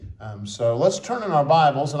So let's turn in our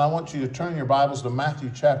Bibles, and I want you to turn your Bibles to Matthew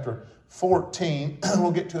chapter 14.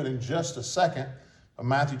 We'll get to it in just a second.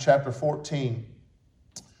 Matthew chapter 14.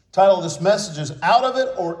 Title of this message is Out of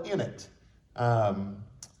It or In It. I'm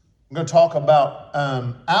going to talk about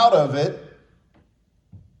out of it,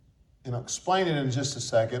 and I'll explain it in just a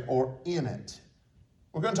second, or in it.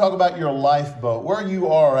 We're going to talk about your lifeboat, where you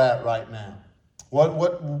are at right now.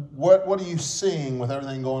 What are you seeing with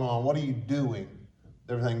everything going on? What are you doing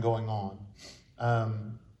with everything going on?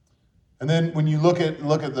 And then when you look at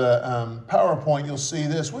the PowerPoint, you'll see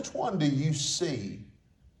this. Which one do you see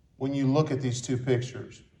when you look at these two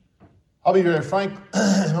pictures? I'll be very frank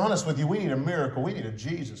and honest with you. We need a miracle. We need a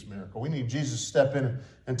Jesus miracle. We need Jesus to step in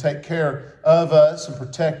and take care of us and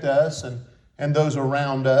protect us and those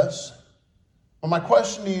around us. Well, my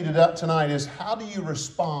question to you tonight is, how do you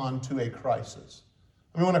respond to a crisis?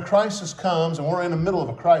 I mean, when a crisis comes, and we're in the middle of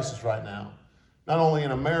a crisis right now, not only in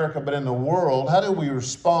America, but in the world, how do we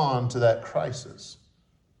respond to that crisis?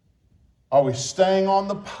 Are we staying on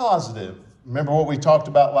the positive? Remember what we talked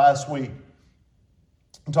about last week?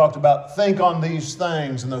 We talked about think on these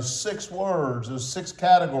things, and those 6 words, those 6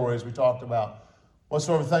 categories we talked about. What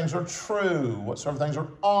sort of things are true? What sort of things are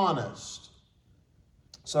honest?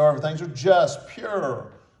 So things are just,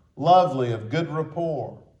 pure, lovely, of good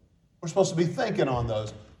rapport. We're supposed to be thinking on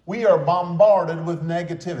those. We are bombarded with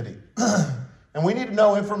negativity. And we need to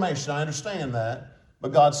know information. I understand that.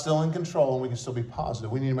 But God's still in control and we can still be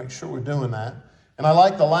positive. We need to make sure we're doing that. And I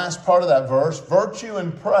like the last part of that verse, virtue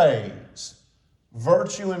and praise.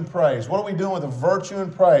 Virtue and praise. What are we doing with the virtue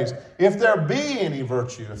and praise? If there be any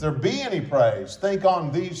virtue, if there be any praise, think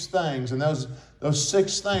on these things. And those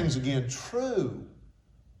 6 things again, true,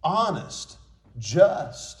 honest,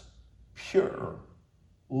 just, pure,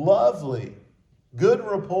 lovely, good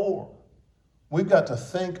rapport. We've got to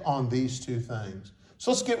think on these 2 things.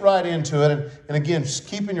 So let's get right into it. And again, just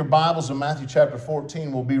keeping your Bibles in Matthew chapter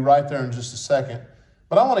 14. We'll be right there in just a second.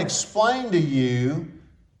 But I want to explain to you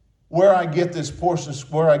where I get this portion,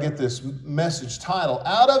 where I get this message title,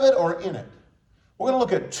 Out of It or In It. We're going to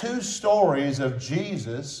look at 2 stories of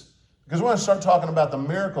Jesus, because we're going to start talking about the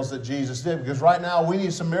miracles that Jesus did, because right now we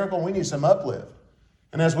need some miracle, we need some uplift.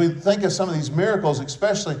 And as we think of some of these miracles,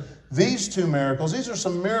 especially these 2 miracles, these are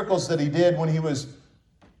some miracles that he did when he was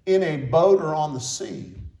in a boat or on the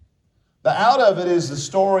sea. The out of it is the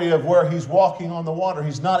story of where he's walking on the water.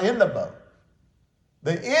 He's not in the boat.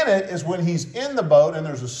 The in it is when he's in the boat and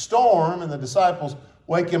there's a storm and the disciples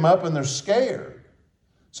wake him up and they're scared.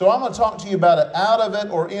 So I'm going to talk to you about it, out of it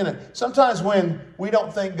or in it. Sometimes when we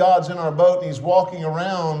don't think God's in our boat and he's walking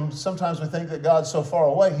around, sometimes we think that God's so far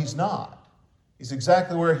away. He's not. He's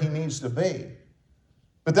exactly where he needs to be.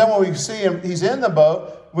 But then when we see him, he's in the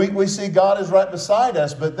boat, we see God is right beside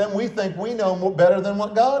us, but then we think we know better than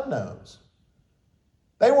what God knows.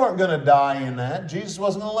 They weren't going to die in that. Jesus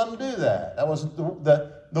wasn't going to let them do that. That wasn't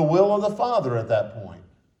the will of the Father at that point.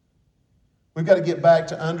 We've got to get back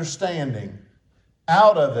to understanding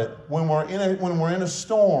out of it when we're in a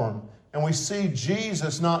storm and we see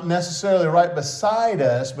Jesus not necessarily right beside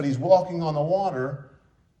us, but he's walking on the water.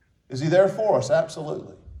 Is he there for us?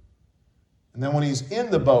 Absolutely. And then when he's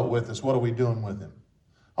in the boat with us, what are we doing with him?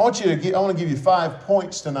 I want to give you 5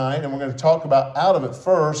 points tonight, and we're going to talk about out of it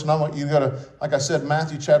first. And I want you to go to, like I said,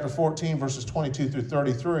 Matthew chapter 14, verses 22 through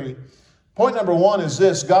 33. Point number 1 is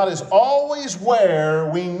this: God is always where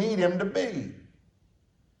we need him to be.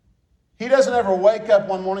 He doesn't ever wake up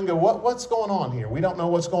one morning and go, what's going on here? We don't know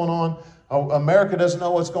what's going on. America doesn't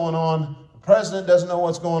know what's going on. The president doesn't know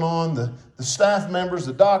what's going on. The staff members,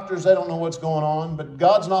 the doctors, they don't know what's going on. But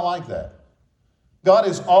God's not like that. God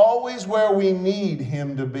is always where we need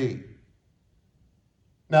him to be.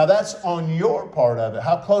 Now that's on your part of it.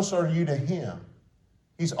 How close are you to him?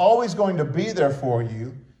 He's always going to be there for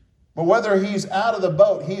you. But whether he's out of the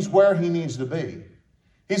boat, he's where he needs to be.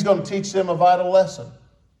 He's going to teach them a vital lesson.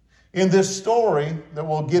 In this story that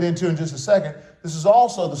we'll get into in just a second, this is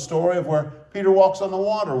also the story of where Peter walks on the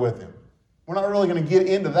water with him. We're not really going to get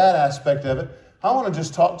into that aspect of it. I want to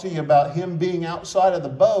just talk to you about him being outside of the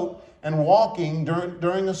boat and walking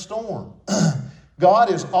during a storm.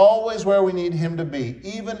 God is always where we need him to be,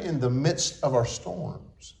 even in the midst of our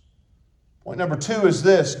storms. Point number 2 is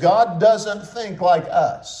this: God doesn't think like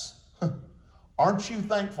us. Aren't you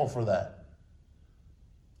thankful for that?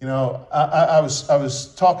 You know, I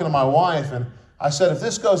was talking to my wife, and I said, if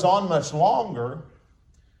this goes on much longer,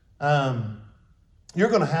 you're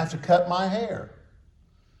going to have to cut my hair.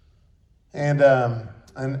 And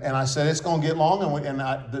I said, it's going to get long, they're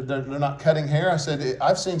not cutting hair. I said,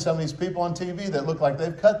 I've seen some of these people on TV that look like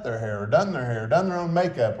they've cut their hair or done their own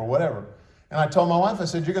makeup or whatever. And I told my wife, I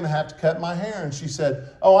said, you're going to have to cut my hair. And she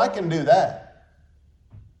said, oh, I can do that.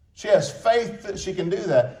 She has faith that she can do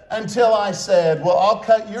that. Until I said, well, I'll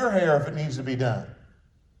cut your hair if it needs to be done.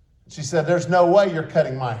 She said, there's no way you're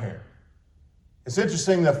cutting my hair. It's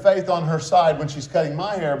interesting, the faith on her side when she's cutting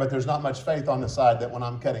my hair, but there's not much faith on the side that when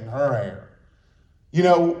I'm cutting her hair. You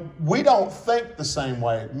know, we don't think the same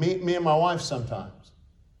way, me and my wife sometimes.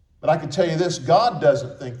 But I can tell you this, God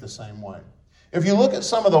doesn't think the same way. If you look at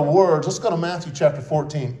some of the words, let's go to Matthew chapter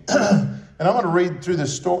 14. And I'm going to read through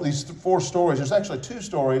these 4 stories. There's actually 2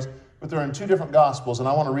 stories, but they're in 2 different gospels, and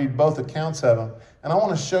I want to read both accounts of them. And I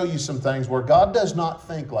want to show you some things where God does not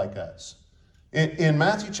think like us. In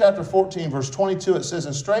Matthew chapter 14, verse 22, it says,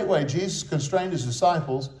 and straightway Jesus constrained his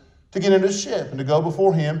disciples to get into a ship and to go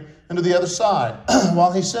before him into the other side,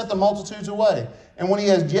 while he sent the multitudes away. And when he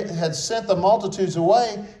had sent the multitudes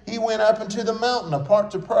away, he went up into the mountain apart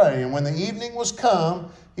to pray. And when the evening was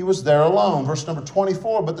come, he was there alone. Verse number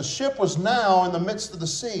 24, but the ship was now in the midst of the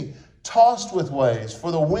sea, tossed with waves, for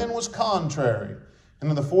the wind was contrary. And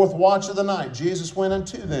in the 4th watch of the night, Jesus went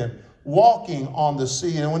unto them, walking on the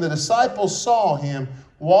sea. And when the disciples saw him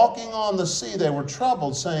walking on the sea, they were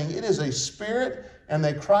troubled, saying, it is a spirit, and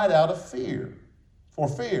they cried out for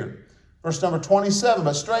fear. Verse number 27,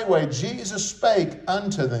 but straightway Jesus spake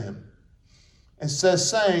unto them, and says,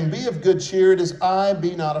 saying, be of good cheer, it is I,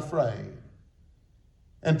 be not afraid.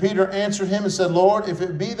 And Peter answered him and said, Lord, if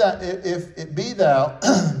it be thou,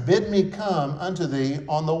 bid me come unto thee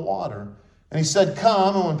on the water. And he said,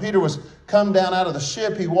 come. And when Peter was come down out of the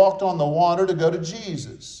ship, he walked on the water to go to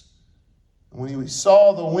Jesus. And when he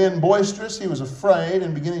saw the wind boisterous, he was afraid,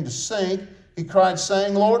 and beginning to sink, he cried,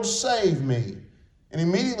 saying, Lord, save me. And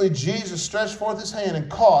immediately Jesus stretched forth his hand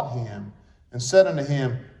and caught him, and said unto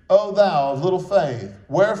him, O thou of little faith,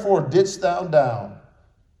 wherefore didst thou doubt?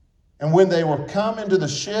 And when they were come into the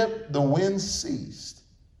ship, the wind ceased.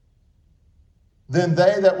 Then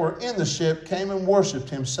they that were in the ship came and worshipped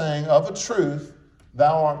him, saying, of a truth,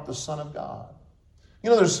 thou art the Son of God. You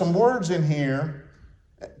know, there's some words in here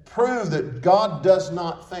that prove that God does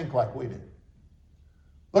not think like we do.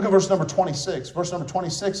 Look at verse number 26. Verse number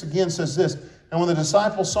 26 again says this, and when the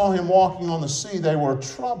disciples saw him walking on the sea, they were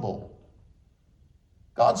troubled.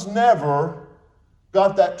 God's never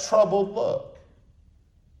got that troubled look.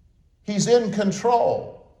 He's in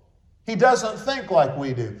control. He doesn't think like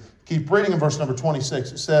we do. Keep reading in verse number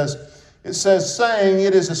 26. It says, saying,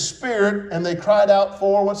 it is a spirit, and they cried out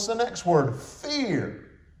for, what's the next word? Fear.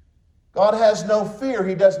 God has no fear.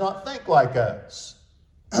 He does not think like us.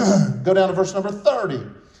 Go down to verse number 30.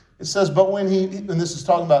 It says, but when he, and this is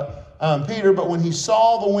talking about Peter, but when he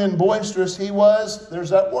saw the wind boisterous, he was, there's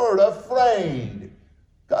that word, afraid.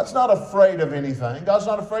 God's not afraid of anything. God's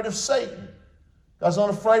not afraid of Satan. God's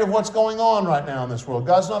not afraid of what's going on right now in this world.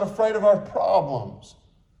 God's not afraid of our problems.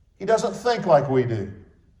 He doesn't think like we do.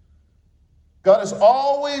 God is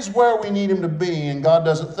always where we need him to be, and God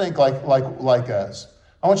doesn't think like us.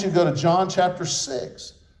 I want you to go to John chapter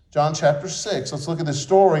 6. John chapter 6. Let's look at this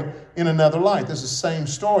story in another light. This is the same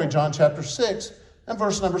story, John chapter 6 and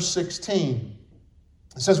verse number 16.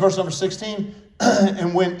 It says, verse number 16,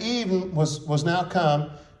 and when even was now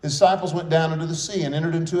come, his disciples went down into the sea and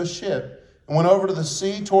entered into a ship and went over to the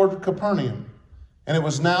sea toward Capernaum. And it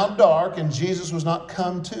was now dark, and Jesus was not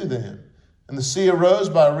come to them. And the sea arose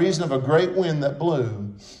by reason of a great wind that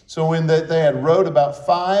blew. So when they had rowed about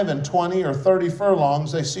 25 or 30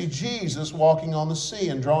 furlongs, they see Jesus walking on the sea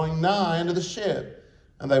and drawing nigh unto the ship.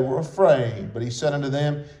 And they were afraid. But he said unto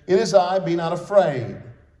them, it is I, be not afraid. It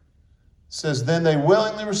says, then they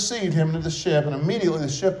willingly received him into the ship, and immediately the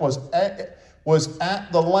ship was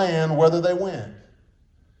at the land whither they went.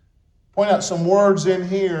 Point out some words in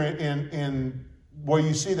here in where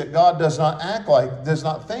you see that God does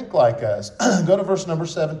not think like us. Go to verse number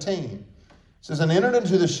 17. It says, and entered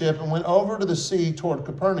into the ship and went over to the sea toward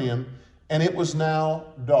Capernaum, and it was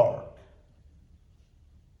now dark.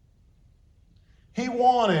 He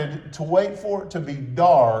wanted to wait for it to be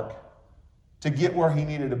dark to get where he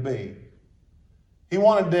needed to be. He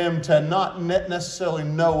wanted them to not necessarily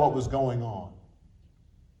know what was going on.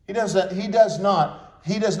 He does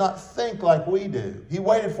not think like we do. He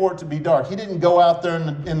waited for it to be dark. He didn't go out there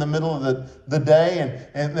in the middle of the day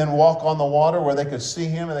and then walk on the water where they could see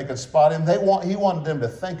him and they could spot him. He wanted them to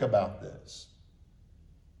think about this.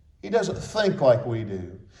 He doesn't think like we do.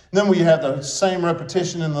 And then we have the same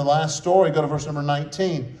repetition in the last story. Go to verse number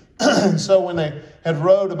 19. And so when they had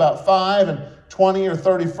rowed about 25 or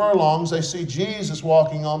 30 furlongs, they see Jesus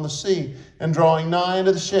walking on the sea and drawing nigh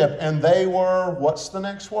into the ship. And they were, what's the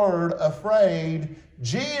next word? Afraid.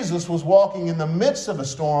 Jesus was walking in the midst of a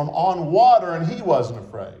storm on water, and he wasn't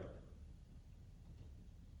afraid.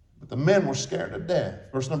 the men were scared to death.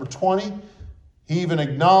 Verse number 20, he even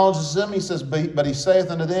acknowledges them. He says, but he saith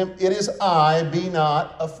unto them, it is I, be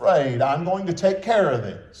not afraid. I'm going to take care of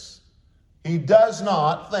this. He does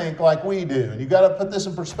not think like we do. And you've got to put this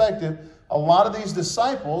in perspective. A lot of these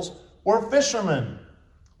disciples were fishermen.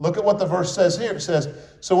 Look at what the verse says here. It says,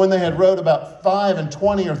 so when they had rowed about 5 and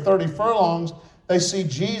 20 or 30 furlongs, they see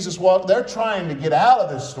Jesus walk. They're trying to get out of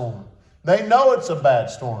this storm. They know it's a bad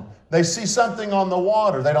storm. They see something on the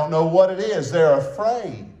water. They don't know what it is. They're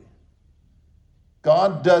afraid.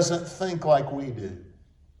 God doesn't think like we do.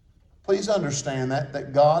 Please understand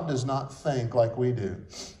that God does not think like we do.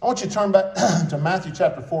 I want you to turn back to Matthew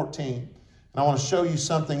chapter 14, and I want to show you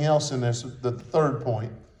something else in this, the third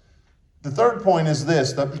point. The third point is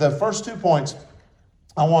this. The first 2 points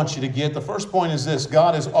I want you to get. The first point is this.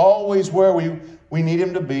 God is always where we need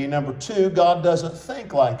Him to be. Number 2, God doesn't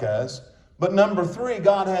think like us. But number 3,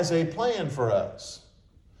 God has a plan for us.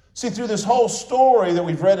 See, through this whole story that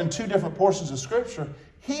we've read in 2 different portions of Scripture,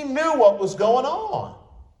 He knew what was going on.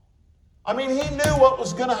 I mean, He knew what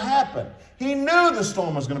was going to happen. He knew the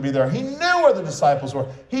storm was going to be there. He knew where the disciples were.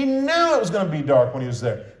 He knew it was going to be dark when He was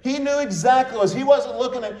there. He knew exactly what He wasn't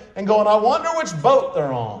looking at and going, I wonder which boat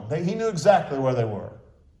they're on. He knew exactly where they were.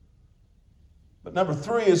 But number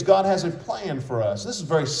 3 is God has a plan for us. This is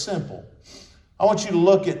very simple. I want you to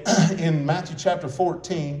look at in Matthew chapter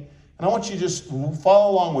 14, and I want you to just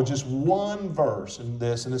follow along with just one verse in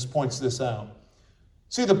this, and this points this out.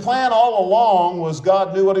 See, the plan all along was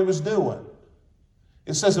God knew what He was doing.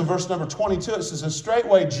 It says in verse number 22, it says, and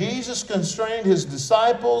straightway Jesus constrained His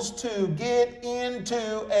disciples to get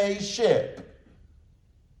into a ship.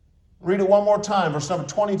 Read it one more time, verse number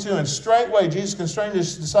 22. And straightway Jesus constrained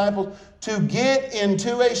His disciples to get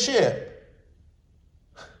into a ship.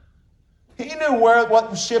 He knew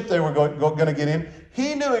what ship they were going to get in.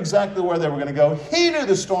 He knew exactly where they were going to go. He knew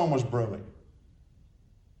the storm was brewing.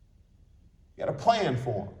 He had a plan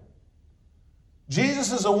for them.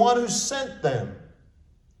 Jesus is the one who sent them.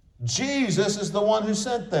 Jesus is the one who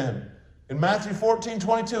sent them. In Matthew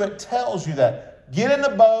 14:22, it tells you that. Get in the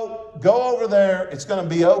boat, go over there, it's going to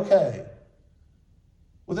be okay.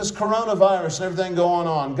 With this coronavirus and everything going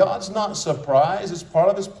on, God's not surprised. It's part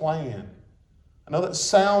of His plan. I know that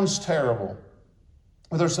sounds terrible,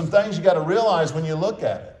 but there's some things you got to realize when you look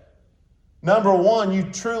at it. Number 1, you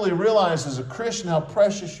truly realize as a Christian how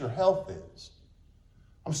precious your health is.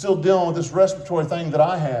 I'm still dealing with this respiratory thing that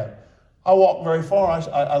I have. I walk very far,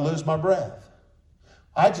 I lose my breath.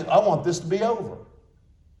 I want this to be over.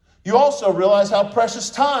 You also realize how precious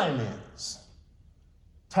time is.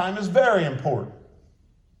 Time is very important.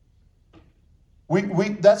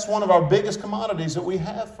 That's one of our biggest commodities that we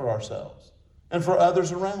have for ourselves and for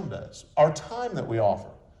others around us, our time that we offer.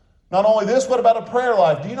 Not only this, what about a prayer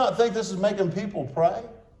life? Do you not think this is making people pray?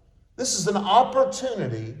 This is an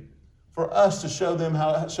opportunity for us to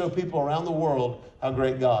show people around the world how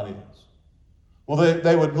great God is. Well,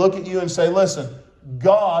 they would look at you and say, listen,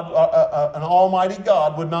 God, an almighty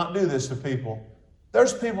God would not do this to people.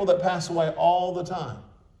 There's people that pass away all the time.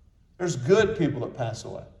 There's good people that pass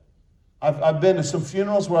away. I've been to some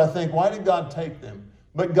funerals where I think, why did God take them?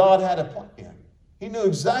 But God had a plan. He knew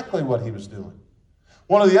exactly what He was doing.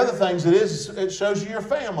 One of the other things it shows you your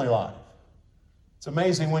family life. It's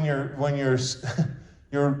amazing when you're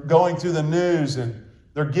you're going through the news and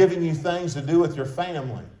they're giving you things to do with your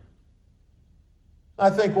family. I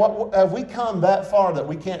think, have we come that far that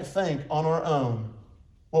we can't think on our own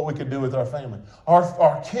what we could do with our family?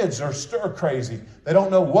 Our kids are stir crazy. They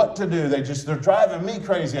don't know what to do. They're driving me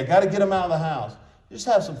crazy. I got to get them out of the house. Just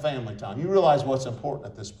have some family time. You realize what's important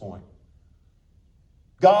at this point.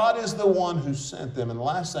 God is the one who sent them. And the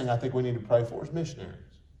last thing I think we need to pray for is missionaries.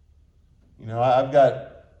 You know, I've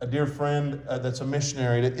got a dear friend that's a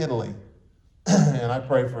missionary to Italy. And I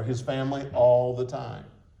pray for his family all the time.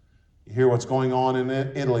 You hear what's going on in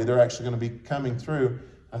Italy. They're actually going to be coming through.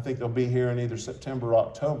 I think they'll be here in either September or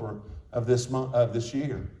October of this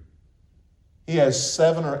year. He has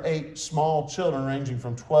 7 or 8 small children ranging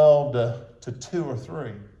from 12 to 2 or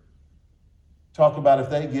 3. Talk about if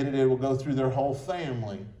they get it, it will go through their whole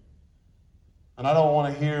family. And I don't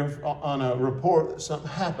want to hear on a report that something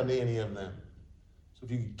happened to any of them. So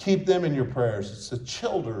if you could keep them in your prayers. It's the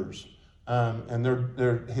Childers.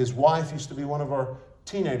 And his wife used to be one of our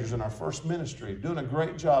teenagers in our first ministry, doing a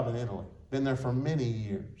great job in Italy. Been there for many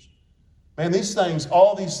years. Man,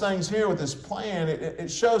 all these things here with this plan, it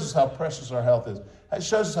shows us how precious our health is. It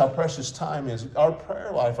shows us how precious time is. Our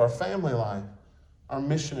prayer life, our family life, our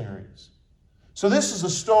missionaries. So this is a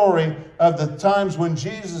story of the times when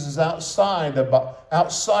Jesus is outside of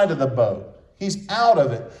the boat. He's out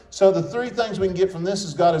of it. So the three things we can get from this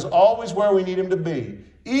is God is always where we need him to be.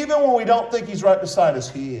 Even when we don't think he's right beside us,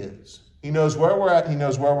 he is. He knows where we're at, and he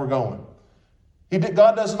knows where we're going.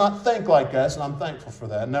 God does not think like us, and I'm thankful for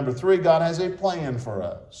that. Number three, God has a plan for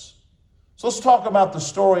us. So let's talk about the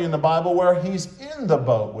story in the Bible where he's in the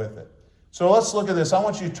boat with it. So let's look at this. I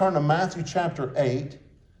want you to turn to Matthew chapter 8, and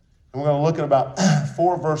we're going to look at about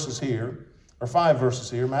 5 verses here.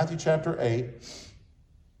 Matthew chapter 8,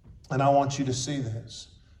 and I want you to see this.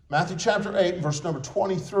 Matthew chapter 8, verse number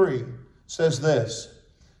 23 says this.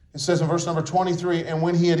 It says in verse number 23, and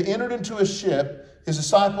when he had entered into a ship, his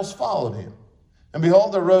disciples followed him. And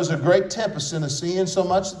behold, there arose a great tempest in the sea,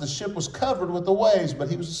 insomuch that the ship was covered with the waves, but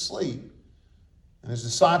he was asleep. And his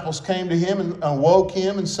disciples came to him and awoke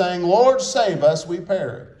him, and saying, Lord, save us, we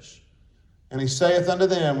perish. And he saith unto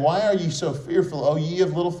them, Why are ye so fearful, O ye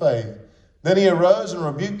of little faith? Then he arose and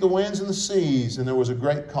rebuked the winds and the seas, and there was a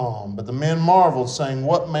great calm. But the men marveled, saying,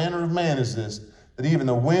 What manner of man is this, that even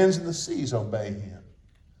the winds and the seas obey him?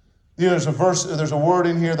 You know, there's a word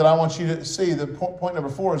in here that I want you to see. The point number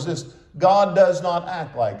 4 is this: God does not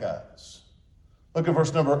act like us. Look at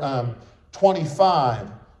verse number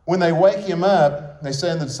 25. When they wake him up, they say,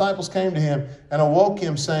 and the disciples came to him and awoke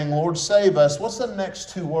him, saying, Lord, save us. What's the next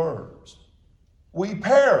 2 words? We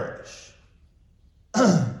perish.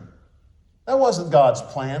 That wasn't God's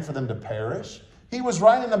plan for them to perish. He was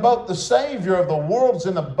right in the boat. The Savior of the world is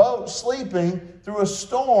in the boat sleeping through a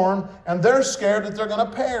storm, and they're scared that they're going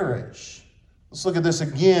to perish. Let's look at this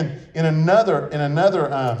again in another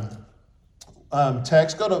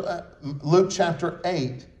text. Go to Luke chapter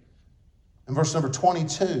 8 and verse number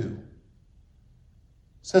 22. It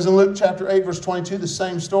says in Luke chapter 8, verse 22, the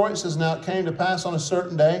same story. It says, Now it came to pass on a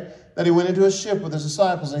certain day that he went into a ship with his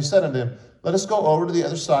disciples, and he said unto them, Let us go over to the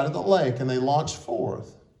other side of the lake. And they launched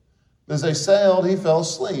forth. As they sailed, he fell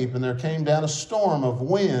asleep, and there came down a storm of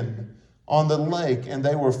wind on the lake, and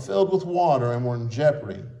they were filled with water and were in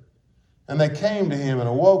jeopardy. And they came to him and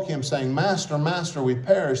awoke him, saying, Master, Master, we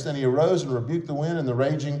perish. Then he arose and rebuked the wind and the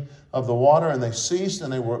raging of the water, and they ceased,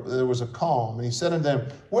 and there was a calm. And he said unto them,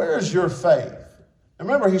 Where is your faith? And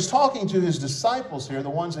remember, he's talking to his disciples here, the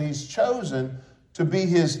ones that he's chosen to be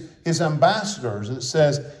his ambassadors. And it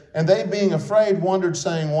says, And they being afraid wondered,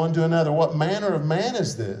 saying one to another, What manner of man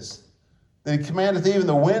is this, that he commandeth even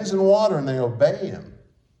the winds and water, and they obey him?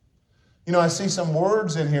 You know, I see some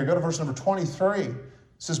words in here. Go to verse number 23. It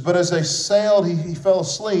says, But as they sailed, he fell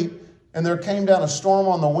asleep, and there came down a storm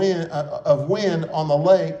on the wind on the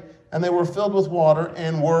lake, and they were filled with water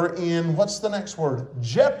and were in, what's the next word?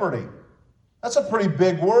 Jeopardy. That's a pretty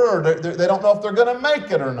big word. They don't know if they're going to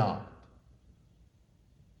make it or not.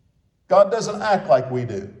 God doesn't act like we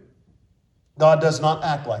do. God does not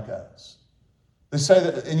act like us. They say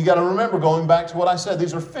that, and you got to remember, going back to what I said,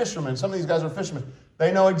 these are fishermen. Some of these guys are fishermen.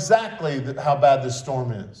 They know exactly how bad this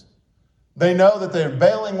storm is. They know that they're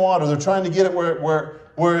bailing water. They're trying to get it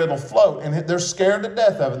where it'll float, and they're scared to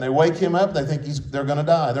death of it. And they wake him up. They think they're going to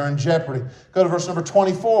die. They're in jeopardy. Go to verse number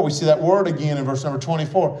 24. We see that word again in verse number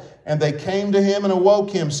 24. And they came to him and awoke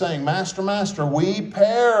him, saying, Master, Master, we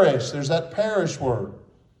perish. There's that perish word.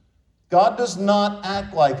 God does not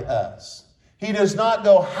act like us. He does not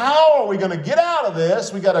go, how are we going to get out of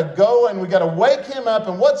this? We got to go and we got to wake him up.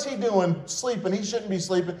 And what's he doing? Sleeping. He shouldn't be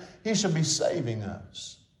sleeping. He should be saving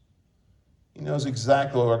us. He knows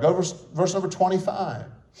exactly where. Go verse number 25. It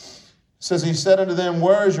says, He said unto them,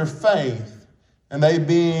 Where is your faith? And they,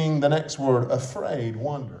 being, the next word, afraid,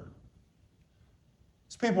 wondered.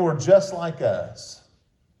 These people were just like us.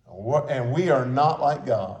 And we are not like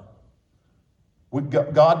God.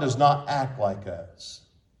 God does not act like us.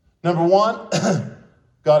 Number 1,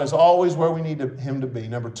 God is always where we need him to be.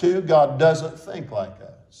 Number 2, God doesn't think like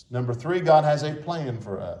us. Number 3, God has a plan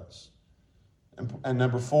for us. And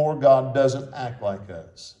number 4, God doesn't act like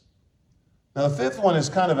us. Now, the 5th one is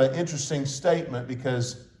kind of an interesting statement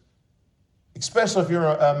because, especially if you're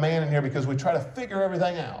a man in here, because we try to figure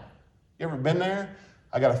everything out. You ever been there?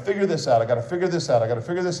 I got to figure this out. I got to figure this out. I got to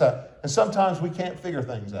figure this out. And sometimes we can't figure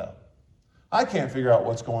things out. I can't figure out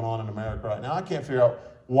what's going on in America right now. I can't figure out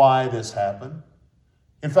why this happened.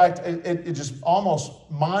 In fact, it's just almost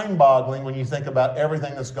mind-boggling when you think about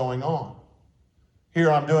everything that's going on. Here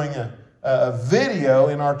I'm doing a video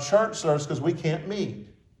in our church service because we can't meet.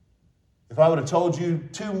 If I would have told you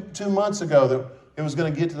two months ago that it was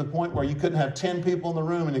going to get to the point where you couldn't have 10 people in the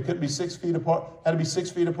room and it couldn't be 6 feet apart, had to be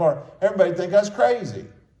 6 feet apart, everybody would think I was crazy.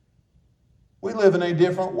 We live in a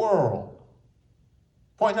different world.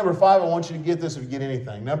 Point number 5, I want you to get this if you get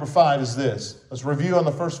anything. Number 5 is this. Let's review on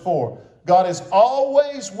the first 4. God is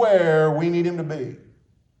always where we need him to be.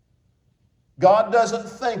 God doesn't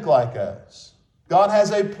think like us. God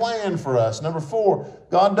has a plan for us. Number 4,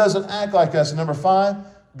 God doesn't act like us. And number 5,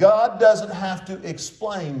 God doesn't have to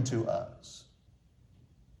explain to us.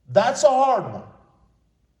 That's a hard one,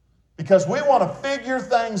 because we want to figure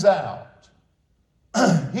things out.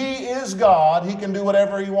 He is God. He can do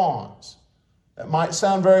whatever He wants. That might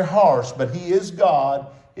sound very harsh, but He is God.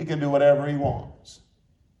 He can do whatever He wants.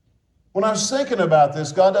 When I was thinking about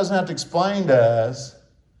this, God doesn't have to explain to us.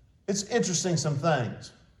 It's interesting, some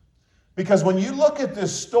things. Because when you look at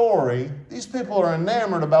this story, these people are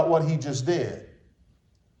enamored about what He just did.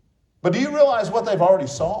 But do you realize what they've already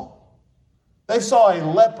saw? They saw a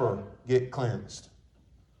leper get cleansed.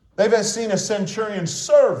 They've seen a centurion's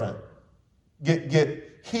servant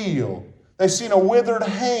get healed. They've seen a withered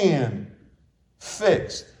hand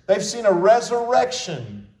fixed. They've seen a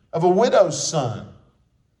resurrection of a widow's son.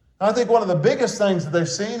 And I think one of the biggest things that they've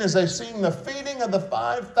seen is they've seen the feeding of the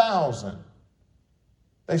 5,000.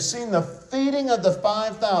 They've seen the feeding of the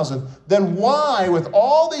 5,000. Then why, with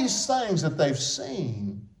all these things that they've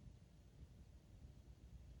seen,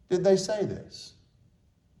 did they say this?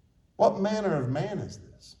 What manner of man is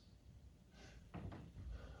this?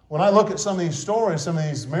 When I look at some of these stories, some of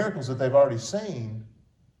these miracles that they've already seen,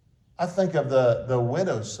 I think of the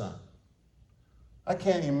widow's son. I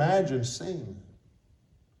can't imagine seeing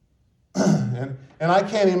it. And I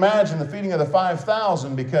can't imagine the feeding of the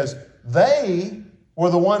 5,000, because they were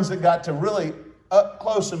the ones that got to really up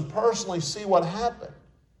close and personally see what happened.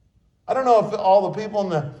 I don't know if all the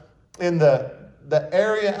people in the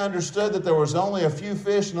area understood that there was only a few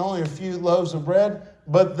fish and only a few loaves of bread,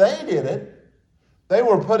 but they did it. They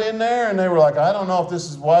were put in there and they were like, I don't know if this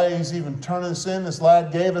is why He's even turning this in. This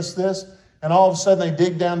lad gave us this. And all of a sudden they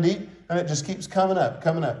dig down deep and it just keeps coming up,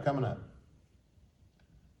 coming up, coming up.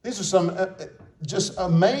 These are some just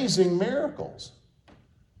amazing miracles.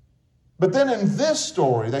 But then in this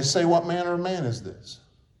story, they say, what manner of man is this?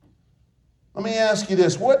 Let me ask you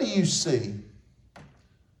this. What do you see?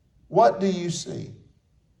 What do you see?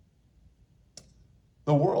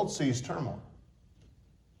 The world sees turmoil.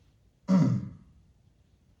 I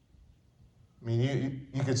mean,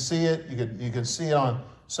 you could see it. You could see it on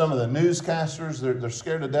some of the newscasters. They're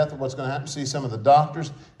scared to death of what's going to happen. See some of the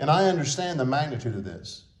doctors. And I understand the magnitude of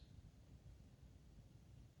this.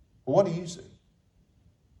 But what do you see?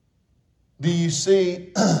 Do you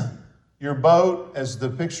see your boat, as the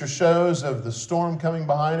picture shows, of the storm coming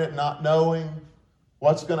behind it, not knowing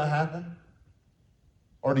what's going to happen?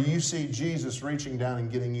 Or do you see Jesus reaching down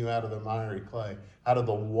and getting you out of the miry clay, out of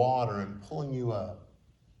the water, and pulling you up?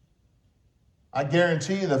 I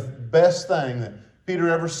guarantee you the best thing that Peter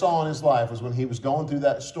ever saw in his life was when he was going through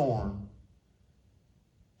that storm.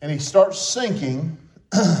 And he starts sinking,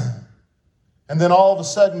 and then all of a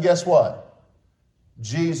sudden, guess what?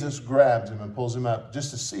 Jesus grabs him and pulls him up,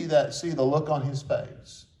 just to see the look on his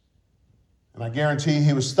face. And I guarantee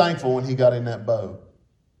he was thankful when he got in that boat.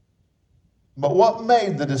 But what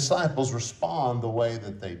made the disciples respond the way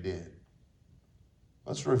that they did?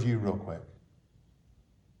 Let's review real quick.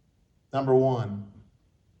 Number 1,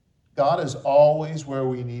 God is always where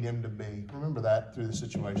we need Him to be. Remember that through the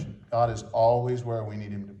situation. God is always where we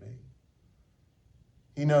need Him to be.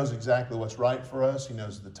 He knows exactly what's right for us. He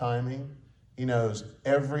knows the timing. He knows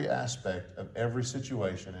every aspect of every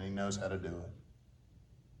situation, and He knows how to do it.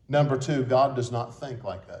 Number 2, God does not think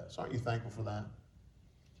like us. Aren't you thankful for that?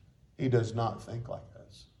 He does not think like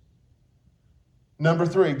us. Number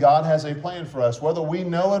 3, God has a plan for us. Whether we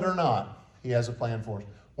know it or not, He has a plan for us.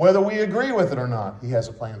 Whether we agree with it or not, He has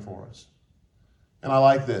a plan for us. And I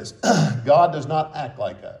like this. God does not act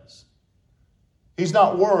like us. He's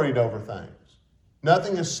not worried over things.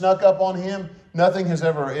 Nothing has snuck up on Him. Nothing has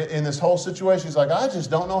ever, in this whole situation, He's like, I just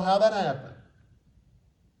don't know how that happened.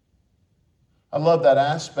 I love that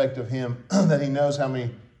aspect of Him, that He knows how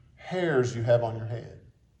many hairs you have on your head.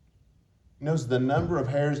 He knows the number of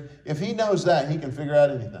hairs. If He knows that, He can figure out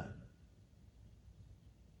anything.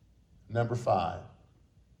 Number 5,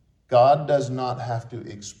 God does not have to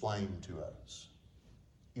explain to us.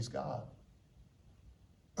 He's God.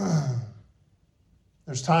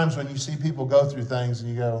 There's times when you see people go through things and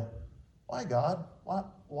you go, why God?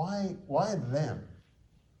 Why them?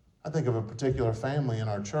 I think of a particular family in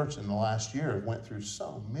our church in the last year that went through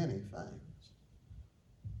so many things.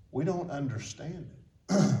 We don't understand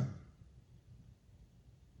it.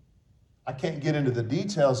 I can't get into the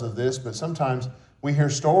details of this, but sometimes we hear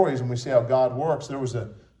stories and we see how God works. There was a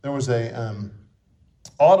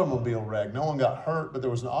automobile wreck. No one got hurt, but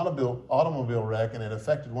there was an automobile wreck, and it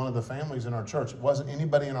affected one of the families in our church. It wasn't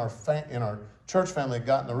anybody in our church family that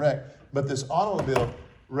got in the wreck, but this automobile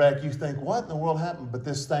wreck, you think, what in the world happened? But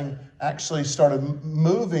this thing actually started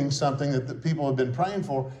moving something that the people had been praying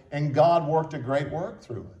for, and God worked a great work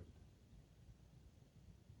through it.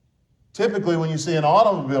 Typically, when you see an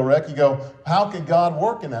automobile wreck, you go, how could God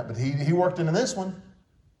work in that? But he worked in this one.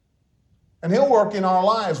 And He'll work in our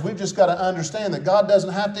lives. We've just got to understand that God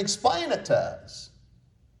doesn't have to explain it to us.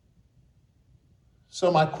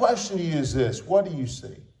 So my question to you is this: what do you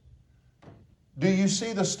see? Do you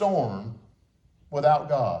see the storm without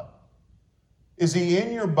God? Is He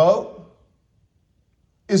in your boat?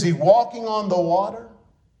 Is He walking on the water?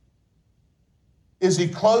 Is He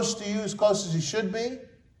close to you, as close as He should be?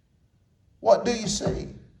 What do you see?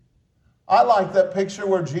 I like that picture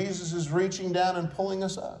where Jesus is reaching down and pulling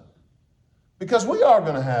us up. Because we are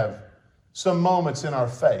going to have some moments in our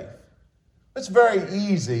faith. It's very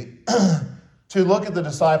easy to look at the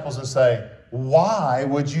disciples and say, why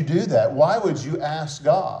would you do that? Why would you ask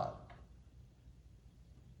God?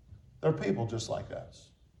 They're people just like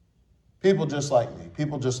us. People just like me.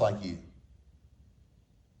 People just like you.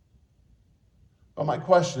 But my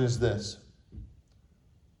question is this: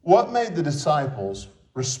 what made the disciples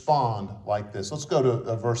respond like this? Let's go to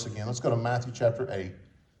a verse again. Let's go to Matthew chapter 8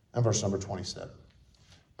 and verse number 27.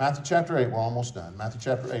 Matthew chapter 8, we're almost done. Matthew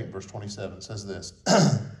chapter 8, verse 27 says this.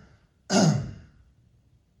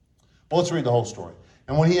 Well, let's read the whole story.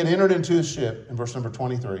 And when he had entered into his ship, in verse number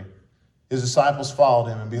 23, his disciples followed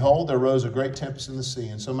him. And behold, there rose a great tempest in the sea,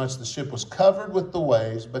 and so much the ship was covered with the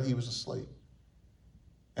waves, but he was asleep.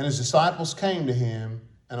 And his disciples came to him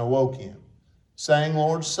and awoke him, saying,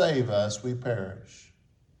 Lord, save us, we perish.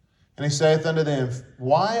 And he saith unto them,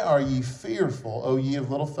 why are ye fearful, O ye of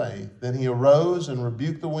little faith? Then he arose and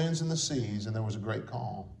rebuked the winds and the seas, and there was a great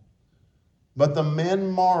calm. But the men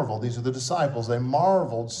marveled, these are the disciples, they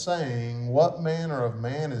marveled, saying, what manner of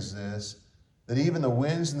man is this, that even the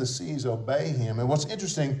winds and the seas obey him? And what's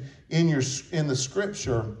interesting, in the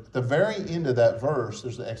scripture, at the very end of that verse,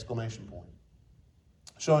 there's the exclamation point,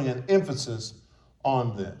 showing an emphasis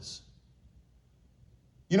on this.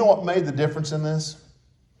 You know what made the difference in this?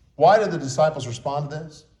 Why did the disciples respond to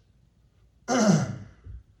this?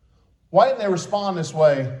 Why didn't they respond this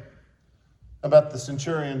way about the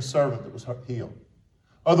centurion's servant that was healed,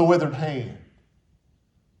 or the withered hand,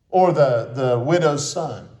 or the widow's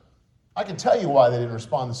son? I can tell you why they didn't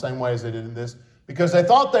respond the same way as they did in this. Because they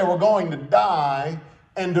thought they were going to die,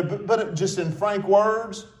 and to put it just in frank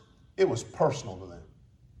words, it was personal to them.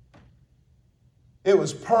 It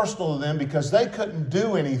was personal to them because they couldn't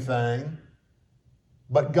do anything,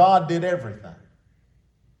 but God did everything.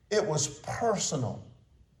 It was personal.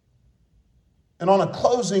 And on a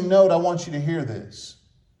closing note, I want you to hear this.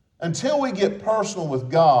 Until we get personal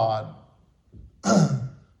with God,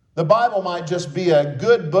 the Bible might just be a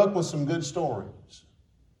good book with some good stories.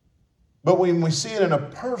 But when we see it in a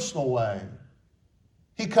personal way,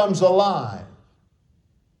 He comes alive.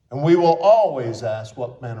 And we will always ask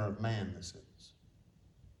what manner of man this is.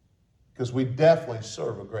 Because we definitely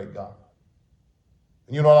serve a great God.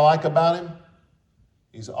 And you know what I like about Him?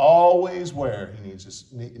 He's always where He needs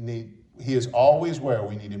us. He is always where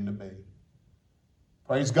we need Him to be.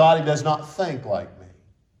 Praise God, He does not think like me.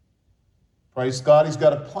 Praise God, He's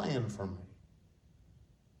got a plan for me.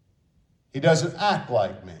 He doesn't act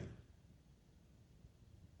like me.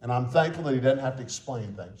 And I'm thankful that He doesn't have to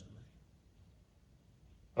explain things to me.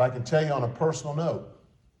 But I can tell you on a personal note,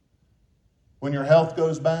 when your health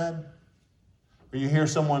goes bad, or you hear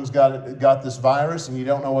someone's got this virus and you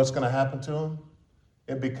don't know what's going to happen to them,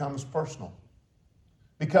 it becomes personal.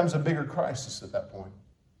 Becomes a bigger crisis at that point.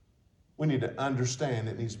 We need to understand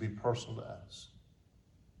it needs to be personal to us.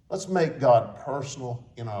 Let's make God personal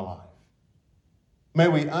in our life. May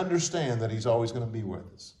we understand that He's always going to be with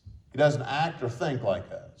us. He doesn't act or think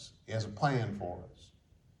like us. He has a plan for us.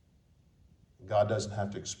 God doesn't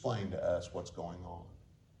have to explain to us what's going on.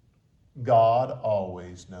 God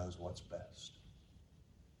always knows what's best.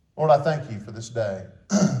 Lord, I thank You for this day.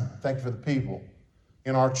 Thank You for the people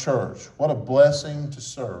in our church. What a blessing to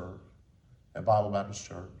serve at Bible Baptist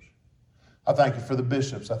Church. I thank You for the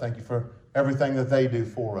bishops. I thank You for everything that they do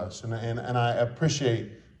for us. And I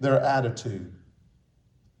appreciate their attitude.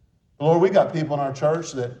 Lord, we got people in our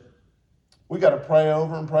church that we got to pray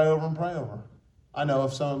over and pray over and pray over. I know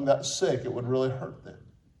if someone got sick, it would really hurt them.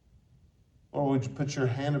 Lord, would You put Your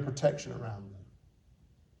hand of protection around them?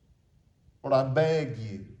 Lord, I beg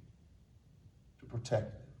You to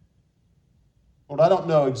protect them. Lord, I don't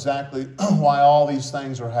know exactly why all these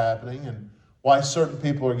things are happening and why certain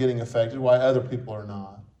people are getting affected, why other people are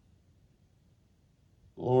not.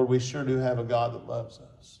 Lord, we sure do have a God that loves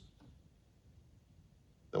us.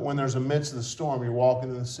 That when there's a midst of the storm, You're walking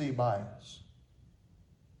in the sea by us.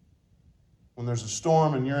 when there's a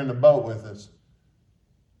storm and you're in the boat with us,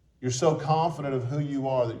 you're so confident of who you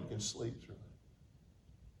are that you can sleep through it.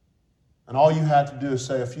 And all you have to do is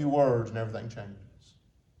say a few words and everything changes.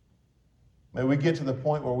 May we get to the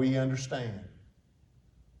point where we understand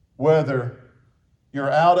whether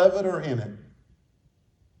you're out of it or in it,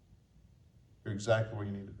 you're exactly where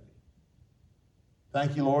you need to be.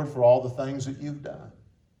 Thank you, Lord, for all the things that you've done.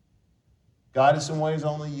 Guide us in ways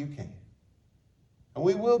only you can. And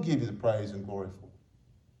we will give you the praise and glory for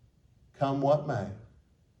it. Come what may,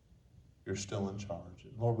 you're still in charge.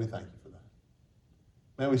 And Lord, we thank you for that.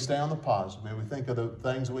 May we stay on the positive. May we think of the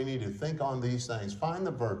things we need to think on these things. Find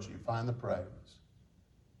the virtue. Find the praise.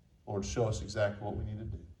 Lord, show us exactly what we need to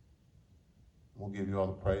do. We'll give you all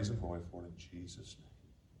the praise and glory for it in Jesus'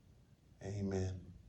 name. Amen.